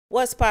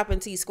What's poppin'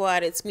 T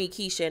Squad? It's me,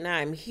 Keisha, and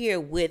I'm here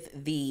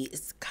with the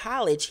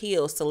College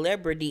Hill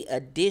Celebrity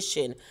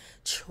Edition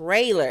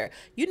trailer.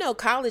 You know,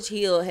 College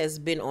Hill has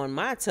been on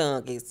my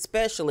tongue,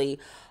 especially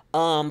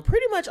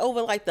pretty much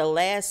over like the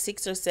last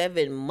 6 or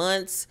 7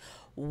 months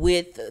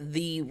with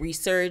the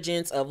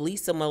resurgence of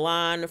Lisa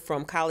Milan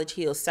from College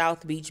Hill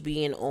South Beach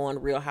being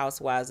on Real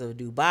Housewives of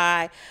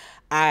Dubai.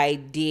 I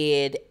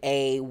did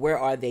a Where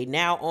Are They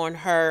Now on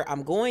her.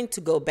 I'm going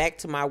to go back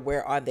to my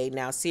Where Are They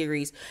Now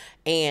series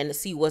and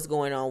see what's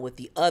going on with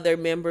the other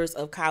members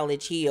of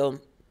College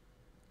Hill.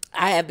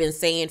 I have been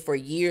saying for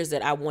years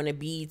that I wanted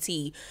BET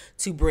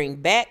to bring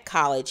back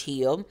College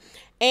Hill,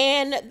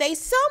 and they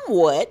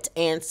somewhat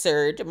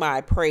answered my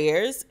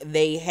prayers.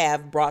 They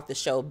have brought the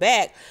show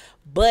back,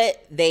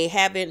 but they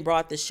haven't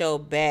brought the show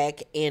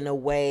back in a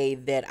way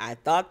that I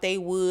thought they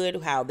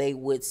would, how they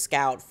would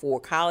scout for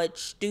college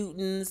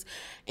students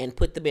and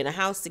put them in a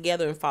house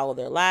together and follow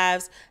their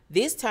lives.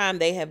 This time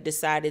they have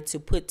decided to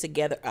put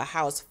together a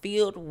house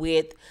filled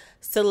with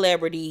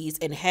celebrities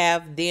and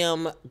have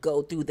them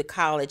go through the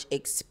college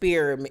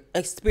experience.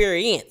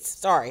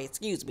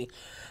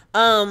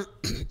 I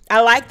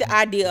like the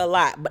idea a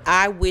lot, but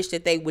I wish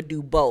that they would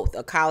do both,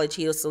 a College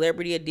Hill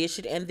Celebrity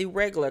Edition and the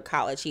regular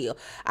College Hill.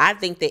 I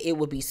think that it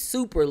would be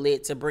super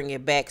lit to bring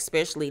it back,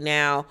 especially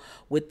now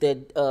with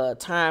the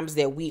times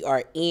that we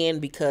are in,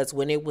 because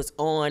when it was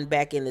on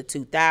back in the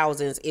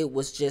 2000s, it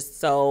was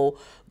just so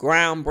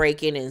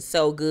groundbreaking and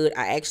so good.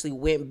 I actually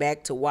went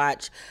back to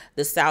watch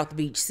the South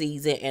Beach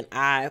season, and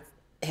I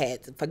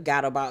had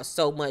forgot about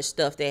so much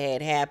stuff that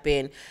had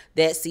happened.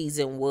 That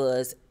season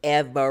was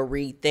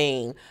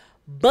everything.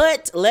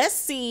 But let's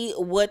see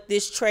what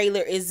this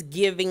trailer is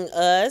giving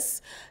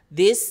us.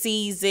 This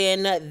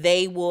season,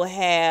 they will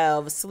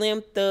have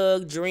Slim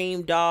Thug,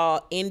 Dream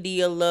Doll,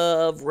 India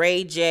Love,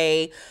 Ray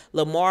J,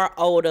 Lamar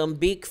Odom,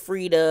 Big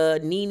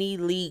Frida,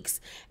 Nene Leakes,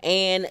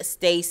 and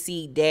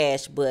Stacey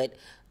Dash. But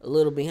a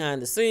little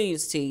behind the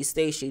scenes,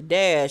 Stacey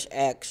Dash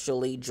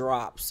actually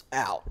drops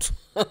out.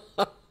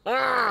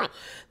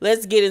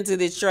 Let's get into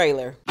this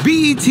trailer.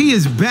 BET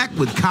is back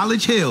with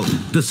College Hill,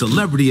 the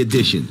Celebrity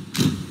Edition.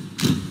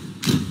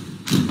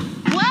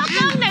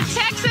 Welcome to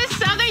Texas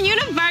Southern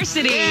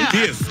University. Yeah.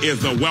 This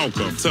is a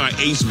welcome to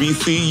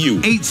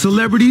HBCU. 8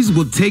 celebrities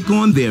will take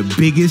on their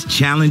biggest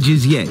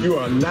challenges yet. You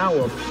are now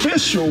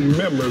official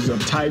members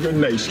of Tiger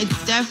Nation.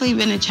 It's definitely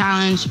been a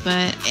challenge,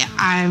 but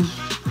I'm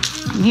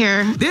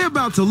here. They're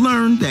about to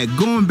learn that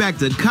going back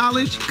to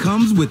college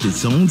comes with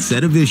its own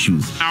set of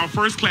issues. Our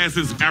first class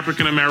is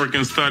African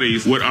American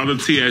Studies with other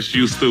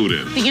TSU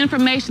students. The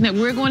information that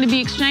we're going to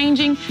be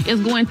exchanging is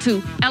going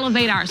to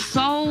elevate our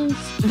souls.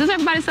 Does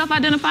everybody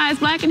self-identify as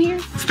black in here?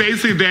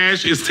 Stacey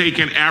Dash is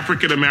taking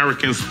African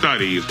American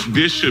Studies.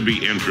 This should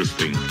be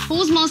interesting.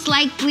 Who's most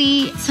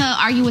likely to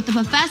argue with the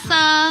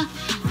professor?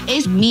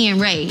 It's me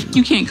and Ray.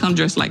 You can't come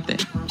dressed like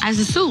that. As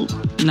a suit.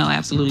 No,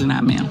 absolutely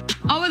not, ma'am.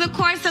 Over the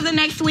course of the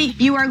next week,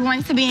 you are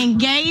going to be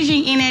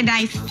engaging in a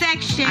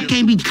dissection. I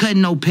can't be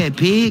cutting no pet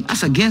pig.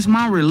 That's against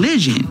my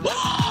religion.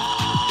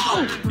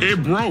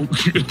 It broke.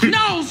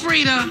 No,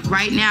 Frida.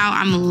 Right now,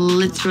 I'm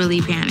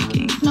literally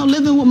panicking. No,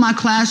 living with my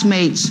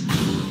classmates.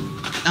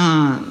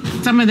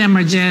 Some of them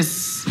are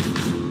just...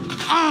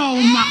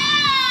 Oh, my...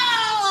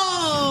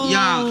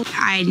 Y'all.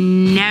 I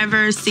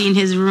never seen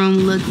his room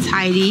look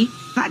tidy.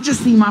 I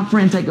just seen my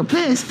friend take a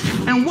piss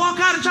and walk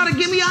out and try to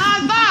give me a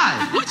high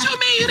five. What you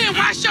mean you didn't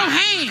wash your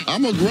hands?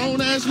 I'm a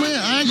grown-ass man.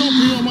 I ain't gonna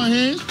pee on my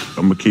hands.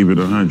 I'm gonna keep it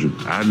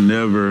 100. I've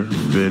never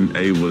been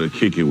able to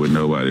kick it with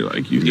nobody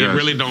like you. It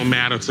really don't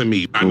matter to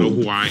me. I know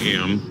who I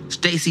am.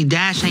 Stacey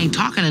Dash ain't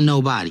talking to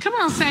nobody. Come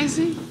on,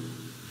 Stacey.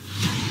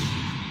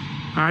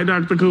 Hi,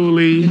 Dr.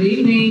 Cooley. Good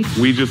evening.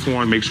 We just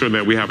want to make sure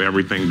that we have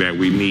everything that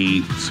we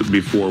need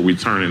before we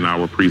turn in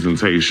our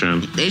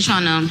presentation. They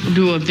trying to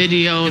do a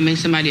video and make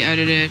somebody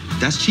edit it.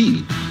 That's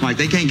cheating. Like,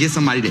 they can't get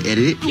somebody to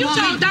edit it. You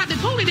told Dr.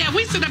 Cooley that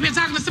we sit up here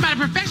talking to somebody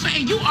professional,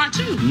 and you are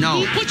too.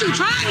 No. What you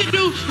trying to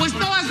do was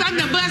throw us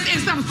under the bus in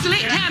some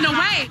slick kind of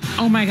way.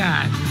 Oh, my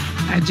God.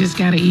 I just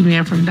got an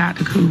email from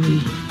Dr. Cooley.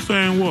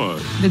 Saying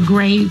what? The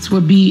grades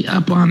will be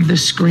up on the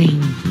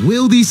screen.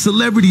 Will these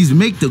celebrities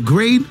make the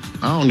grade?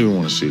 I don't even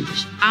want to see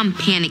this. I'm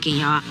panicking,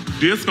 y'all.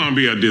 This gonna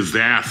be a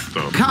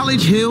disaster.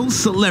 College Hill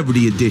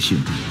Celebrity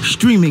Edition,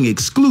 streaming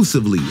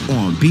exclusively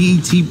on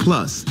BET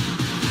Plus.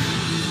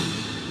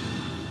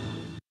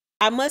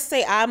 I must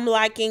say I'm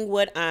liking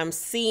what I'm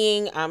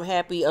seeing. I'm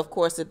happy, of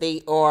course, that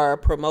they are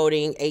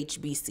promoting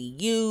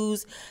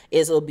HBCUs.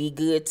 It'll be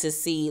good to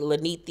see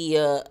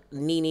Lanithia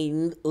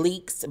Nene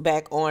Leakes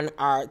back on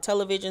our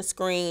television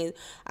screen.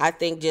 I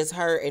think just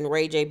her and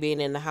Ray J being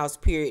in the house,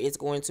 period, is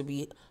going to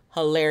be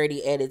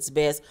hilarity at its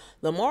best.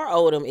 Lamar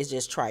Odom is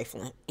just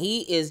trifling.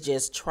 He is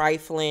just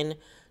trifling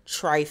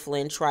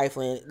trifling.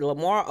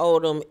 Lamar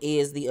Odom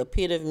is the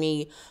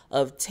epitome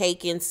of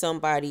taking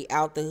somebody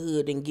out the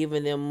hood and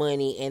giving them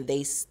money, and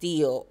they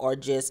still are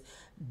just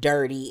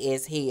dirty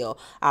as hell.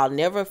 I'll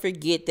never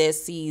forget that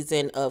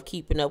season of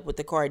Keeping Up with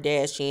the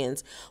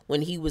Kardashians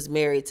when he was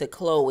married to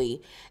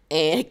Khloe,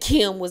 and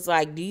Kim was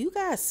like, do you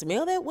guys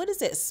smell that? What is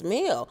that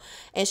smell?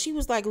 And she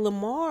was like,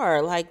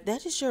 Lamar, like,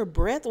 that is your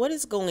breath. What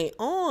is going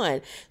on?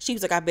 She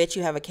was like, I bet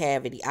you have a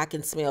cavity. I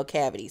can smell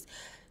cavities.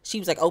 She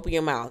was like, open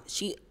your mouth.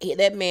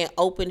 That man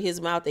opened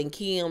his mouth and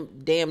Kim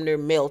damn near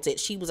melted.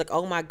 She was like,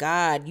 oh my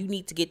God, you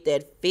need to get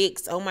that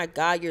fixed. Oh my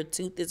God, your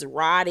tooth is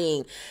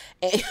rotting.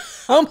 And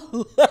I'm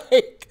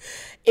like,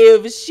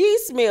 if she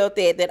smelled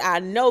that, then I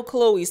know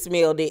Khloe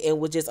smelled it and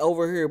was just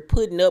over here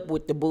putting up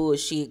with the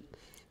bullshit,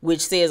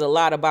 which says a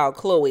lot about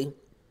Khloe.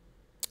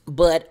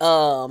 But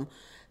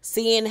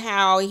seeing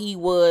how he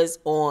was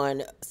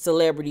on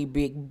Celebrity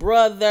Big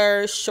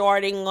Brother,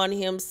 shorting on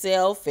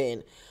himself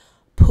and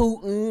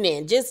Putin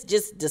and just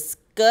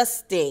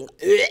disgusting,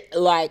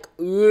 like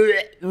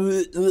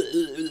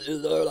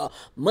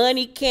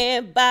money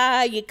can't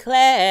buy your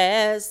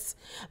class,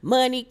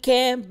 money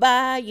can't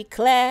buy your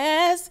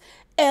class,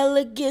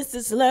 elegance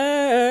is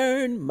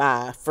learned,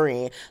 my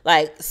friend.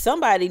 Like,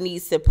 somebody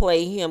needs to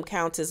play him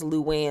Countess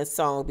Luann's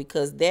song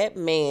because that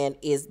man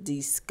is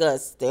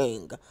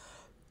disgusting.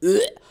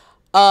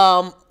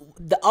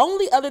 The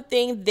only other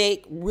thing that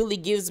really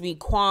gives me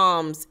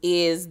qualms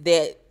is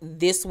that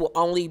this will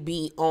only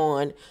be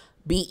on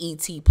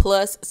BET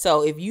Plus.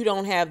 So if you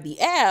don't have the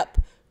app,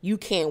 you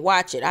can't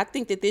watch it. I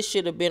think that this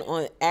should have been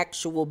on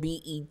actual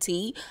BET.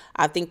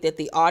 I think that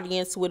the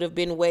audience would have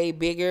been way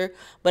bigger,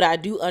 but I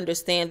do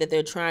understand that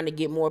they're trying to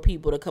get more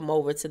people to come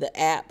over to the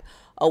app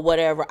or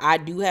whatever. I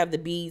do have the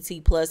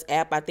BET Plus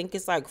app. I think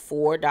it's like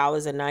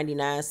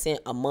 $4.99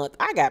 a month.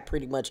 I got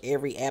pretty much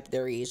every app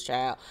there is,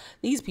 child.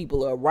 These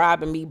people are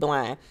robbing me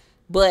blind.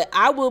 But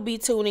I will be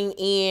tuning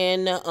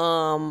in,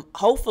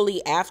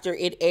 hopefully after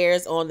it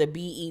airs on the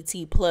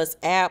BET Plus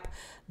app,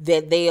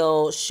 that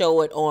they'll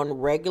show it on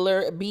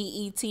regular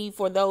BET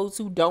for those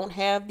who don't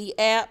have the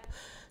app.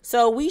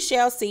 So we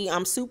shall see.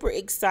 I'm super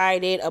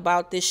excited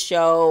about this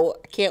show.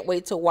 I can't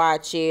wait to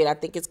watch it. I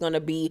think it's going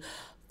to be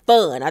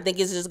fun. I think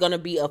it's just going to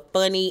be a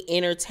funny,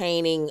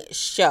 entertaining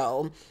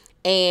show.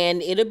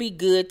 And it'll be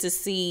good to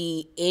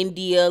see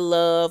India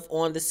Love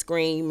on the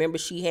screen. Remember,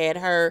 she had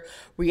her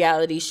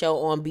reality show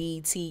on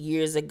BET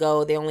years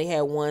ago. They only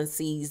had one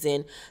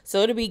season.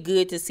 So it'll be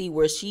good to see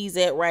where she's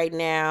at right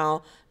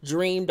now.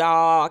 Dream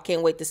Doll, I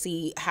can't wait to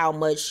see how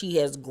much she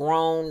has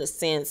grown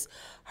since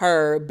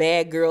her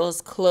Bad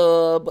Girls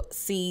Club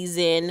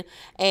season.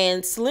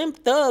 And Slim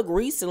Thug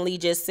recently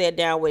just sat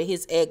down with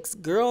his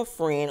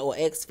ex-girlfriend or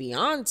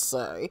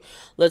ex-fiance,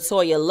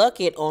 Latoya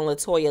Luckett, on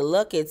Latoya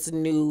Luckett's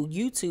new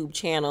YouTube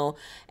channel,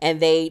 and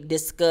they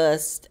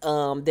discussed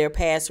their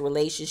past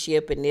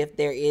relationship and if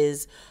there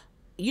is,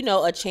 you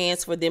know, a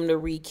chance for them to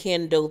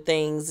rekindle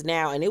things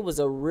now. And it was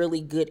a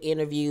really good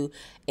interview.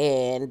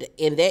 And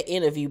in that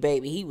interview,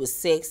 baby, he was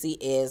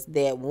sexy as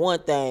that one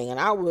thing. And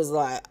I was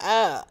like,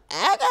 oh,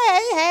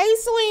 okay, hey,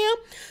 Slim.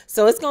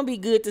 So it's going to be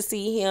good to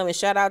see him. And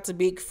shout out to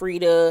Big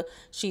Frida.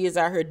 She is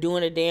out here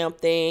doing a damn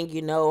thing.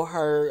 You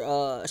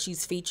know,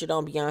 she's featured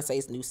on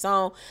Beyonce's new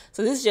song.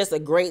 So this is just a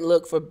great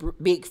look for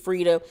Big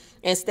Frida.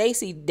 And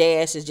Stacey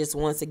Dash is just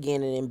once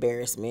again an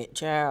embarrassment.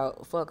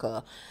 Child, fuck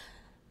her.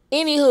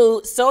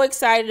 Anywho, so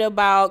excited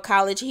about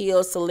College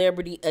Hill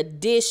Celebrity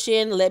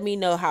Edition. Let me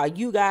know how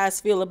you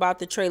guys feel about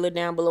the trailer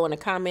down below in the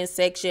comment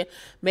section.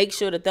 Make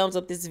sure to thumbs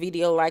up this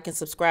video, like, and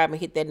subscribe, and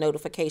hit that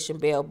notification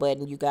bell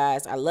button, you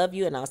guys. I love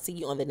you, and I'll see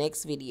you on the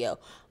next video.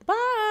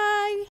 Bye.